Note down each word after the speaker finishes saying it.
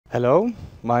Hello,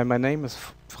 my name is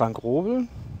Frank Robel.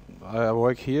 I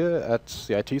work here at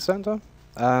the IT center,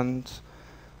 and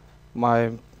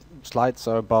my slides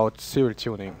are about serial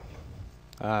tuning.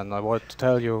 And I want to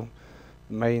tell you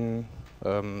main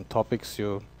topics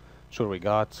you should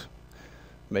regard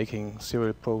making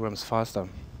serial programs faster.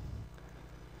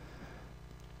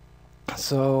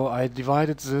 So I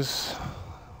divided this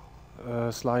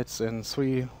slides in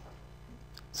 3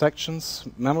 sections: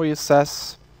 memory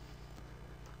access,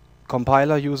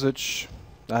 compiler usage,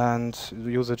 and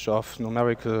the usage of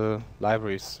numerical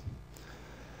libraries.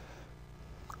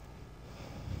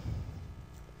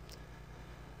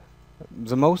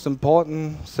 The most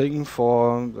important thing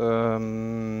for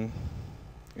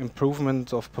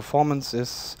improvement of performance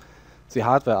is the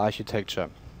hardware architecture.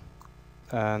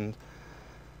 And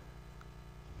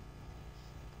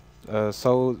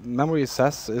so memory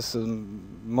access is the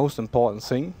most important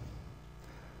thing,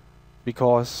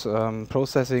 because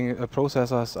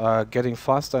processors are getting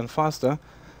faster and faster,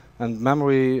 and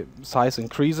memory size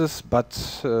increases, but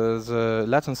the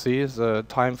latency, the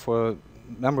time for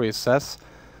memory access,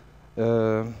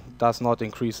 does not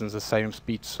increase in the same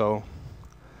speed. So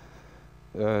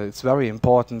it's very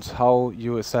important how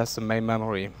you access the main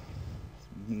memory,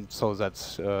 so that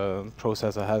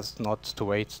processor has not to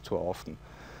wait too often.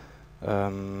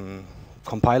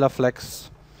 Compiler flags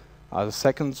are the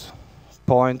second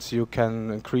point. You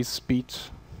can increase speed,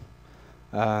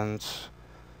 and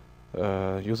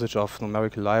usage of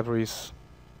numerical libraries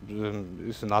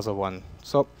is another one.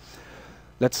 So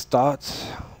let's start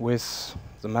with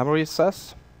the memory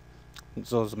access.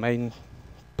 So the main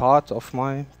part of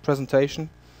my presentation.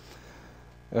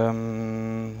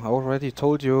 I already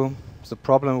told you the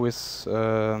problem with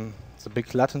the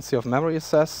big latency of memory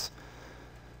access.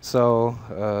 So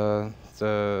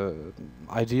the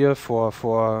idea for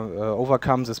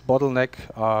overcome this bottleneck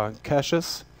are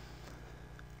caches.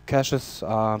 Caches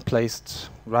are placed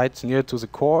right near to the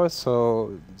core, so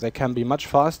they can be much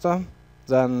faster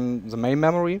than the main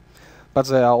memory, but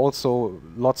they are also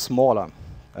a lot smaller.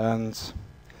 And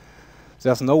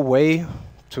there's no way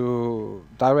to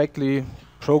directly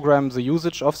program the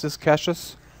usage of these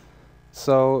caches.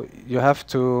 So you have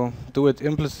to do it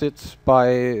implicit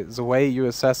by the way you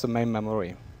access the main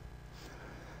memory.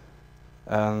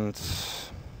 And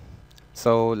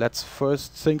so let's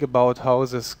first think about how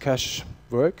this cache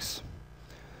works.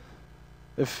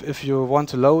 If you want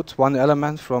to load one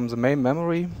element from the main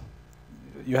memory,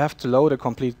 you have to load a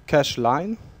complete cache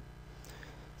line.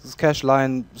 This cache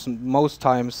line is most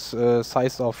times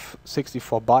size of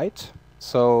 64 byte.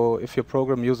 So if your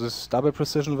program uses double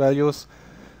precision values,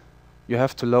 you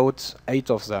have to load 8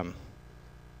 of them.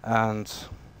 And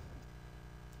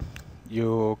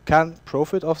you can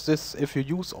profit of this if you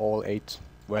use all 8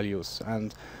 values.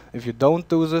 And if you don't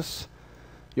do this,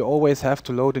 you always have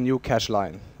to load a new cache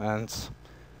line. And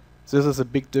this is a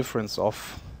big difference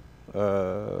of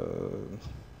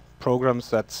programs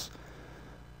that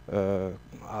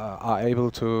are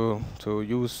able to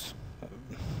use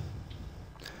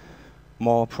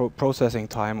more processing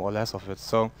time or less of it.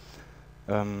 So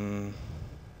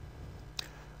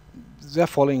they're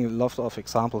following a lot of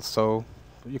examples, so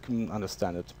you can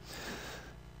understand it.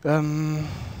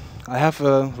 I have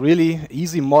a really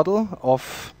easy model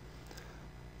of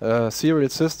a serial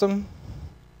system.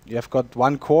 You have got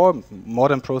one core.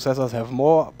 Modern processors have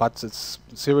more, but it's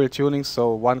serial tuning,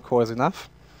 so one core is enough.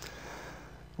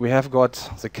 We have got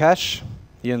the cache.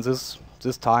 Here in this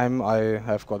time I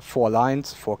have got 4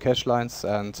 lines, 4 cache lines,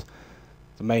 and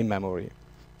the main memory.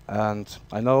 And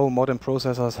I know modern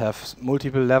processors have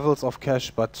multiple levels of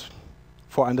cache, but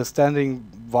for understanding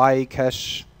why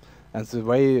cache and the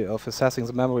way of accessing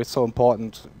the memory is so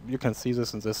important, you can see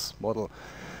this in this model.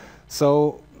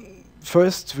 So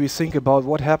first we think about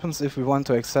what happens if we want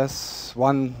to access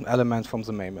one element from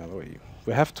the main memory.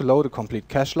 We have to load a complete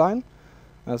cache line.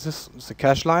 This is the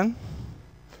cache line,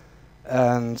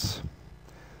 and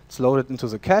it's loaded into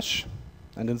the cache,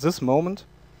 and in this moment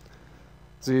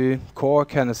the core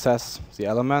can access the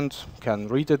element, can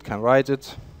read it, can write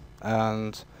it.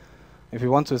 And if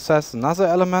you want to access another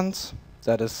element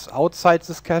that is outside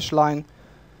this cache line,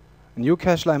 a new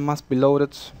cache line must be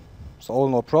loaded. It's all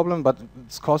no problem, but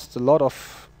it's cost a lot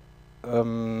of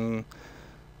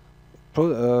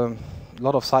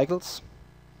cycles.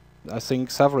 I think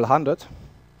several hundred.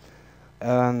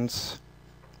 And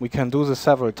we can do this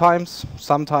several times.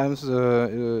 Sometimes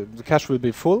the cache will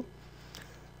be full.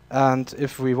 And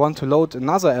if we want to load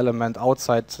another element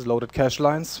outside the loaded cache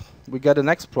lines, we get a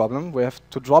next problem. We have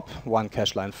to drop one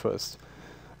cache line first.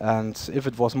 And if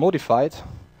it was modified,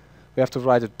 we have to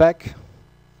write it back.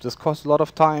 This costs a lot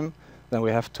of time. then we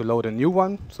have to load a new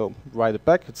one, so write it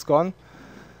back, it's gone.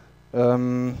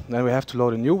 Then we have to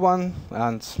load a new one,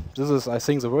 and this is, I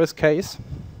think, the worst case.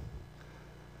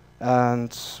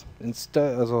 And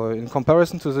instead, in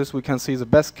comparison to this, we can see the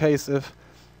best case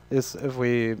is if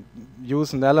we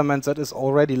use an element that is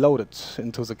already loaded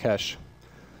into the cache.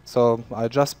 So I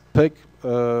just pick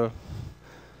one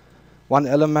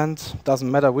element, doesn't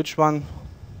matter which one,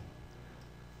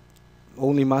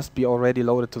 only must be already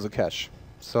loaded to the cache.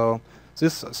 So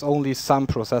this is only some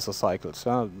processor cycles,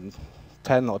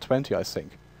 10 or 20 I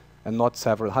think, and not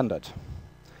several hundred.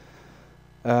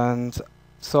 And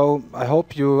so I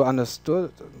hope you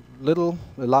understood a little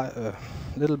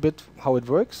bit how it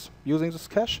works using this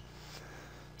cache.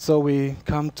 So we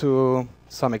come to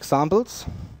some examples.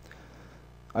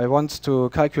 I want to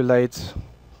calculate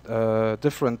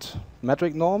different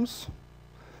metric norms,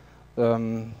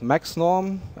 max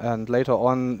norm, and later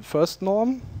on first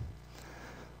norm.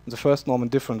 The first norm in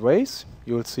different ways.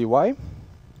 You will see why.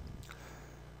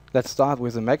 Let's start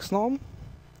with the max norm.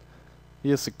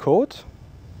 Here's the code.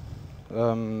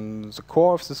 The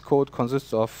core of this code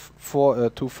consists of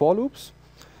two for loops.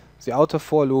 The outer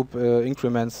for loop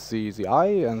increments the I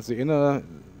and the inner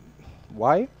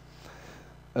y.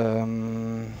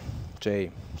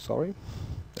 J, sorry.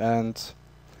 And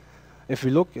if we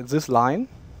look at this line,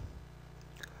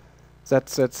 that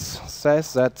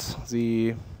says that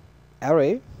the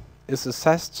array is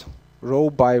assessed row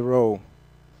by row.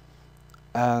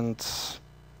 And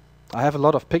I have a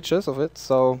lot of pictures of it,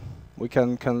 so we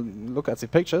can look at the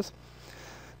pictures.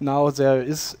 Now there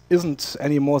isn't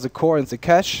anymore the core and the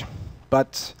cache,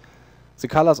 but the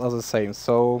colors are the same.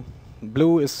 So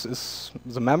blue is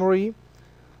the memory,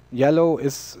 yellow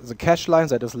is the cache line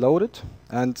that is loaded,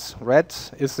 and red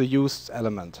is the used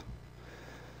element.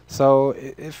 So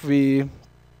if we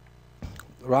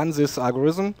run this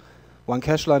algorithm, one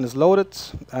cache line is loaded,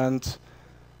 and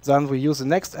then we use the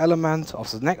next element of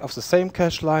the same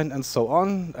cache line, and so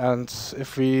on. And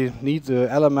if we need the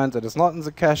element that is not in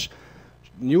the cache,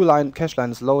 new cache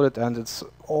line is loaded, and it's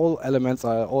all elements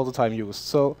are all the time used.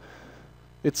 So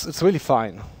it's really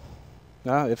fine.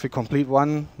 Yeah, if we complete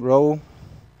one row,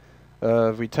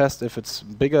 we test if it's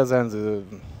bigger than the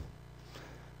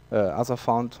other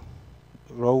found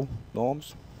row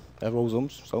norms, row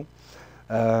sums. So,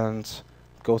 and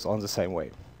it goes on the same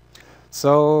way.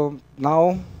 So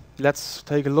now let's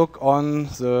take a look on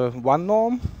the one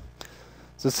norm.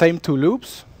 The same two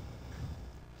loops,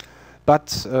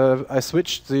 but I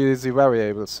switched the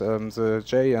variables, the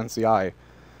j and the I.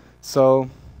 So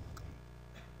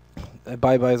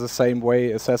by the same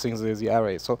way assessing the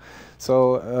array. So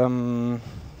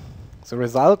the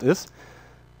result is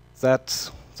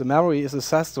that the memory is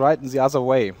assessed right in the other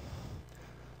way.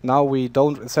 Now we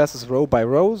don't assess this row by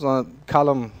row, or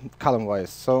column wise.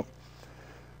 So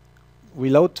we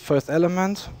load the first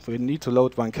element, we need to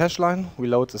load one cache line, we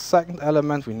load the second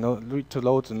element, we need to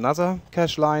load another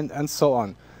cache line, and so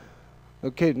on.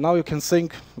 Okay, now you can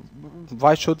think,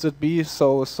 why should it be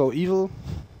so evil?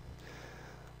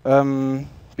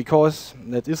 Because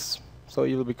that is so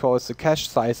evil because the cache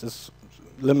size is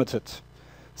limited.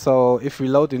 So if we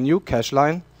load a new cache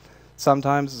line,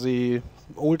 sometimes the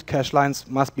old cache lines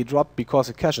must be dropped because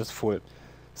the cache is full.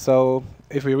 So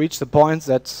if we reach the point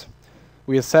that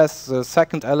we assess the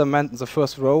second element in the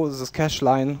first row, this cache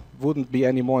line wouldn't be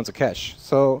anymore in the cache.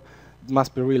 So it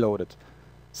must be reloaded.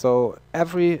 So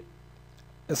every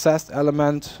assessed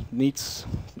element needs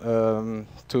to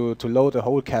load a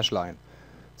whole cache line.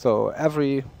 So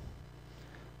every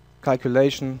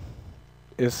calculation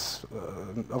is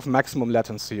of maximum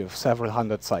latency of several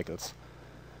hundred cycles.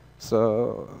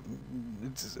 So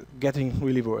it's getting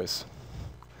really worse.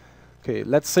 Okay,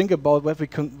 let's think about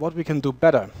what we can do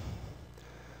better.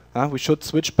 We should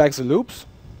switch back the loops,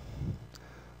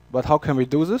 but how can we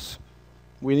do this?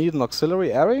 We need an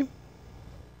auxiliary array.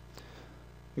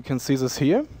 You can see this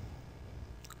here.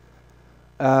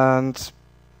 And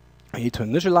we need to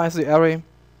initialize the array.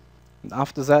 And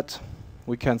after that,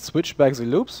 we can switch back the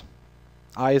loops.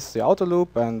 I is the outer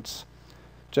loop, and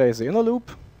j is the inner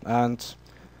loop. And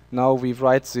now we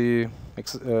write to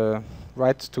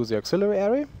the auxiliary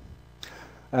array.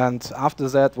 And after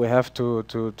that, we have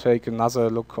to take another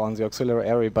look on the auxiliary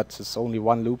array, but it's only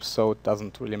one loop, so it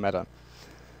doesn't really matter.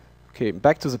 Okay,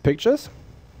 back to the pictures.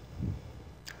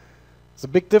 The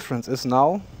big difference is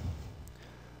now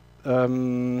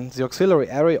the auxiliary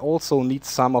array also needs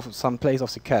some place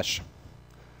of the cache.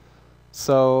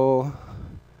 So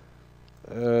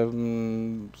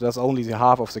there's only the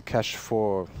half of the cache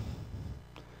for,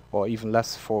 or even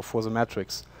less for the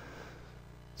matrix.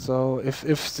 So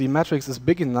if the matrix is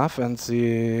big enough and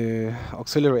the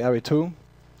auxiliary array too,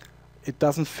 it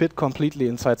doesn't fit completely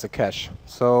inside the cache.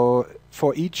 So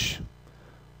for each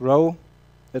row,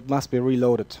 it must be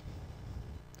reloaded.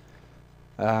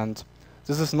 And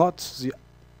this is not the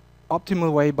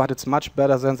optimal way, but it's much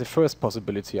better than the first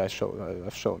possibility I've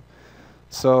shown.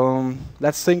 So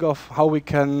let's think of how we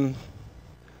can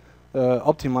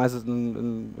optimize it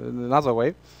in another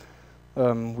way.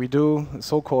 We do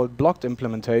so-called blocked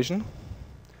implementation,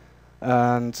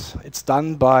 and it's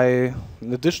done by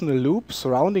an additional loop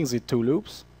surrounding the two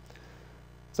loops,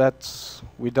 that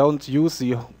we don't use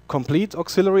the complete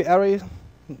auxiliary array,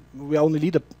 we only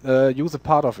use a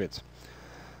part of it.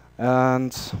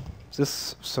 And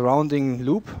this surrounding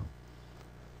loop,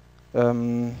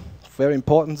 very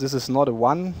important, this is not a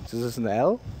 1, this is an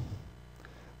L,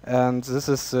 and this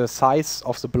is the size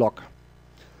of the block.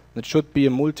 It should be a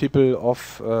multiple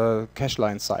of cache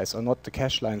line size, or not the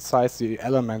cache line size, the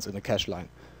elements in the cache line.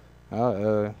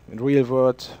 In real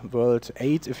world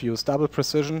 8 if you use double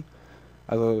precision,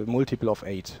 a multiple of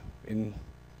 8. In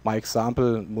my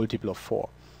example, multiple of 4.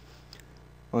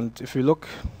 And if you look,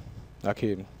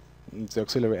 okay, the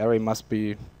auxiliary array must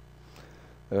be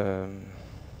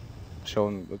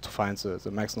shown to find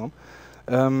the maximum.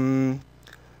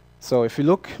 So if you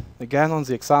look again on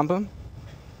the example,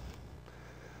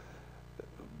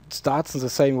 it starts in the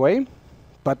same way,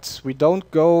 but we don't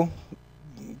go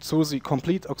through the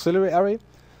complete auxiliary array.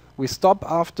 We stop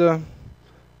after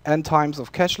n times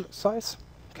of cache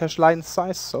line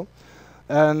size,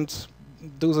 and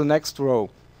do the next row.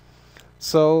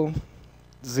 So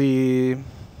the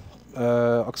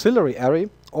auxiliary array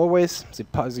always,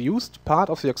 the used part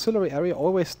of the auxiliary array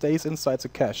always stays inside the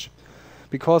cache.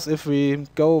 Because if we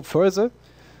go further,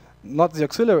 not the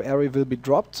auxiliary array will be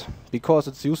dropped, because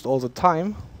it's used all the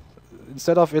time.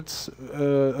 Instead of it,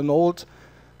 an old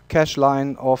cache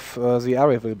line of the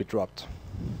array will be dropped.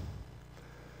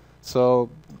 So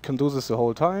you can do this the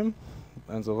whole time,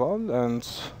 and so on. And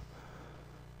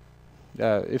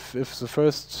yeah, if the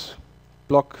first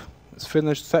block is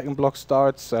finished, second block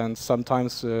starts, and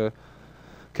sometimes the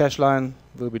cache line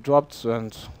will be dropped,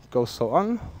 and goes so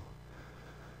on.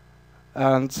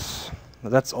 And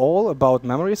that's all about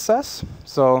memory access.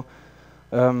 So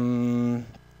in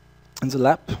the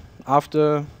lab,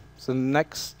 after the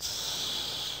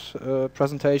next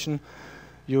presentation,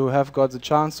 you have got the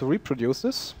chance to reproduce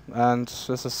this. And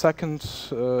there's a second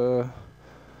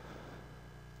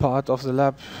part of the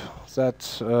lab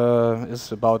that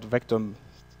is about vector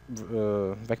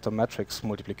matrix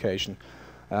multiplication.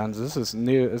 And this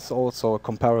is also a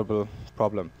comparable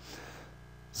problem.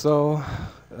 So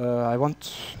I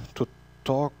want to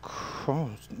talk,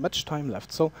 much time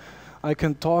left, so I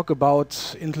can talk about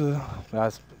Intel.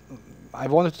 I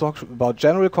wanted to talk about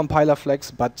general compiler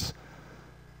flags, but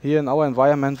here in our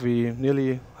environment we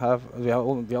only have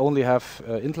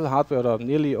Intel hardware, or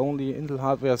nearly only Intel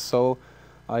hardware, so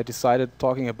I decided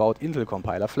talking about Intel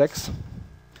compiler flags.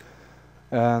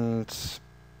 And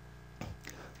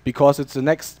because it's the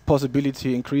next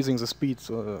possibility increasing the speed,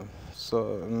 you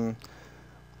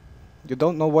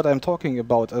don't know what I'm talking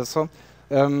about.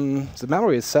 The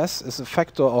memory access is a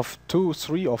factor of 2,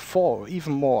 3, or 4, or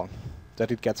even more, that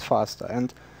it gets faster.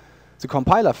 And the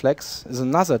compiler flags is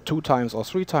another 2 times, or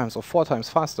 3 times, or 4 times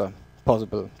faster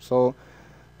possible. So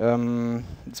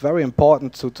it's very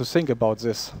important to think about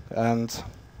this. And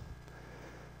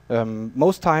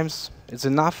most times it's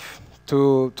enough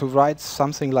to write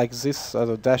something like this, as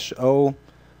a -0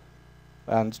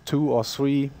 and 2 or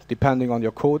 3, depending on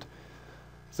your code,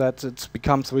 that it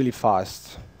becomes really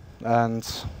fast. And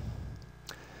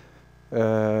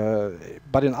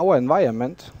but in our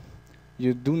environment,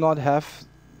 you do not have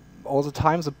all the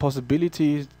time the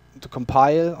possibility to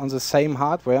compile on the same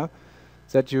hardware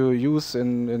that you use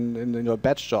in your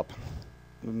batch job.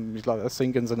 I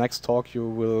think in the next talk you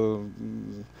will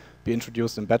be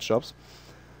introduced in batch jobs.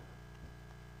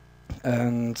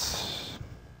 And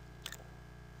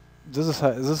this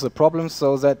is a problem,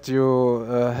 so that you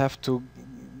have to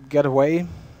get away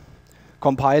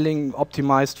compiling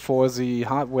optimized for the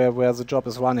hardware where the job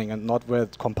is running and not where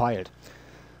it's compiled.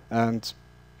 And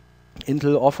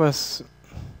Intel offers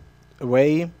a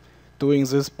way doing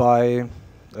this by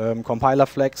compiler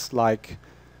flags like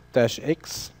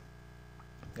 -x,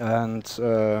 and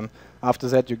after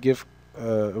that you give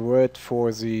a word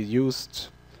for the used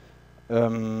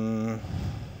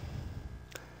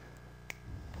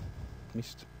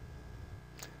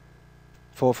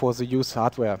for the used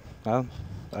hardware.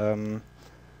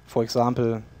 For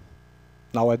example,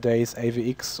 nowadays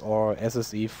AVX or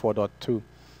SSE 4.2.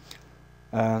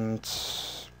 And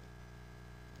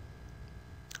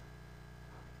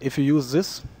if you use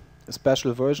this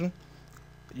special version,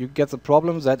 you get the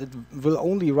problem that it will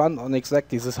only run on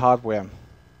exactly this hardware.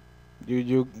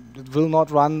 It will not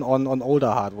run on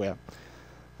older hardware.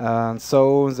 And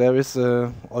so there is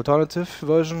an alternative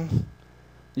version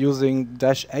using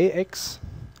 -AX.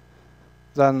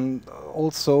 Then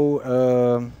also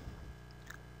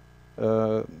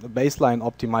a baseline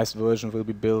optimized version will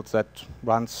be built that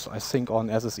runs, I think, on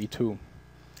SSE2.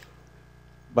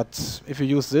 But if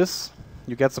you use this,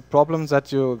 you get the problem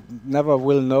that you never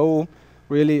will know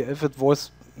really if it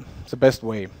was the best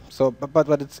way. So,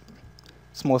 but it's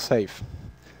more safe.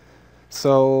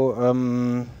 So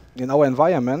in our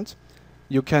environment,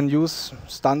 you can use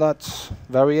standard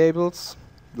variables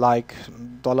like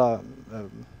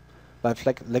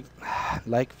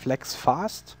like flex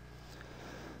fast,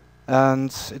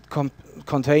 and it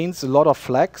contains a lot of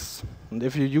flags. And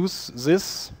if you use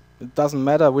this, it doesn't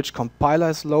matter which compiler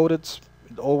is loaded.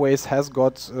 It always has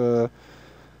got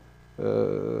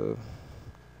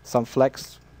some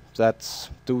flags that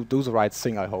do the right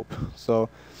thing, I hope. So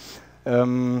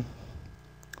on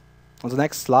the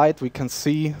next slide, we can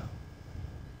see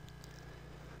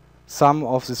some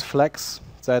of these flags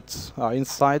that are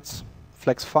inside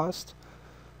flex fast.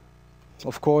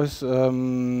 Of course,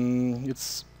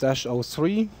 it's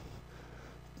 -03.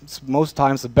 It's most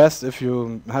times the best if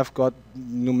you have got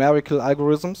numerical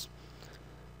algorithms,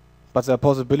 but there are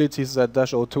possibilities that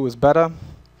 -02 is better.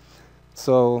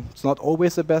 So it's not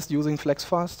always the best using flex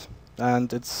fast,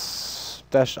 and it's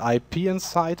 -IP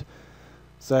inside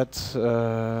that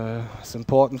is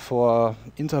important for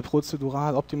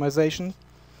interprocedural optimization,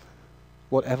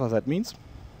 whatever that means.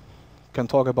 Can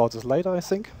talk about this later, I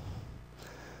think.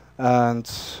 And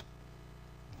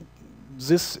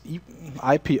this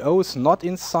IPO is not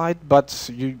inside,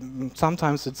 but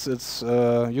sometimes it's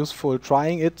useful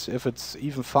trying it if it's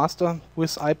even faster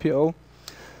with IPO,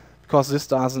 because this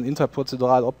does an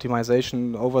interprocedural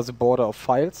optimization over the border of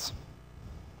files,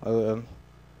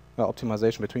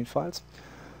 optimization between files.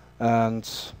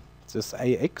 And this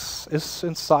AX is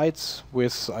inside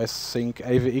with, I think,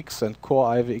 AVX and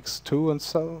core IVX2 and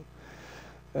so.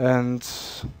 And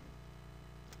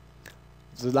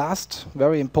the last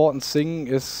very important thing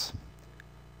is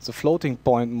the floating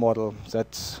point model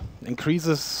that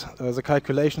increases the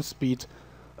calculation speed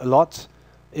a lot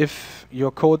if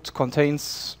your code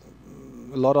contains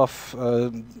a lot of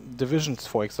divisions,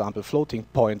 for example, floating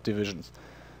point divisions.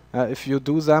 If you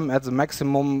do them at the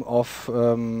maximum of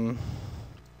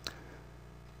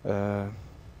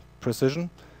precision,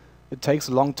 it takes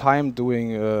a long time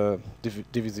doing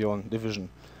division.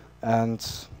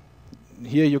 And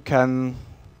here you can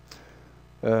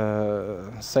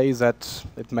say that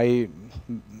it may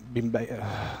be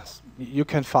you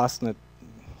can fasten it.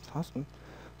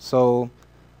 So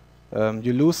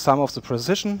you lose some of the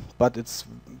precision, but it's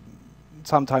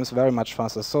sometimes very much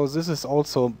faster. So this is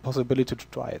also a possibility to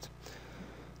try it.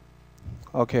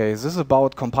 Okay, this is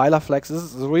about compiler flags. This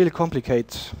is a really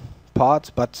complicated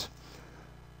part, but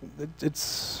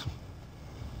it's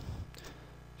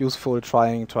useful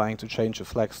trying to change the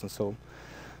flags and so.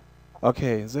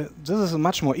 Okay, this is a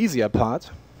much more easier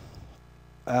part.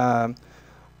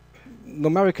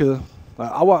 Numerical.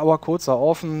 Our codes are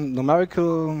often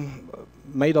numerical,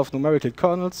 made of numerical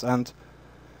kernels, and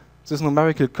these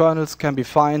numerical kernels can be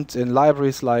found in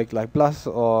libraries like BLAS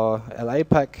or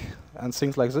LAPACK and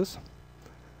things like this.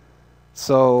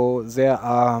 So there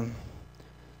are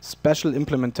special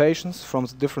implementations from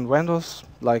the different vendors,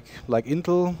 like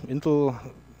Intel. Intel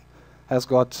has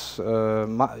got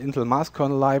Intel mass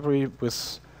kernel library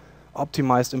with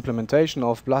optimized implementation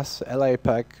of BLAS,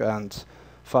 LAPACK, and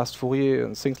fast Fourier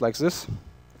and things like this.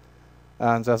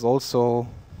 And there's also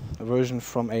a version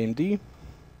from AMD.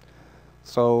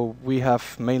 So we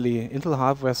have mainly Intel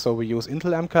hardware, so we use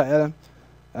Intel MKL.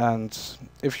 And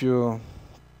if your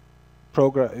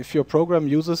program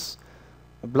uses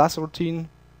a BLAS routine,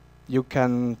 you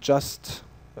can just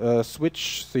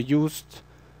switch the used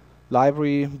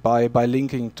library by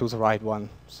linking to the right one.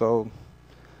 So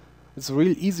it's a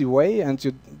real easy way, and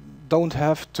you don't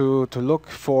have to look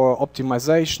for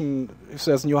optimization. If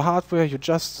there's new hardware, you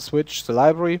just switch the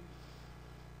library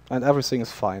and everything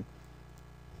is fine.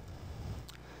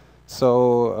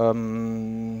 So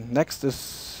next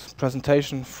is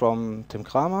presentation from Tim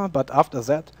Kramer, but after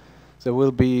that there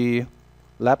will be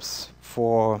labs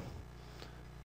for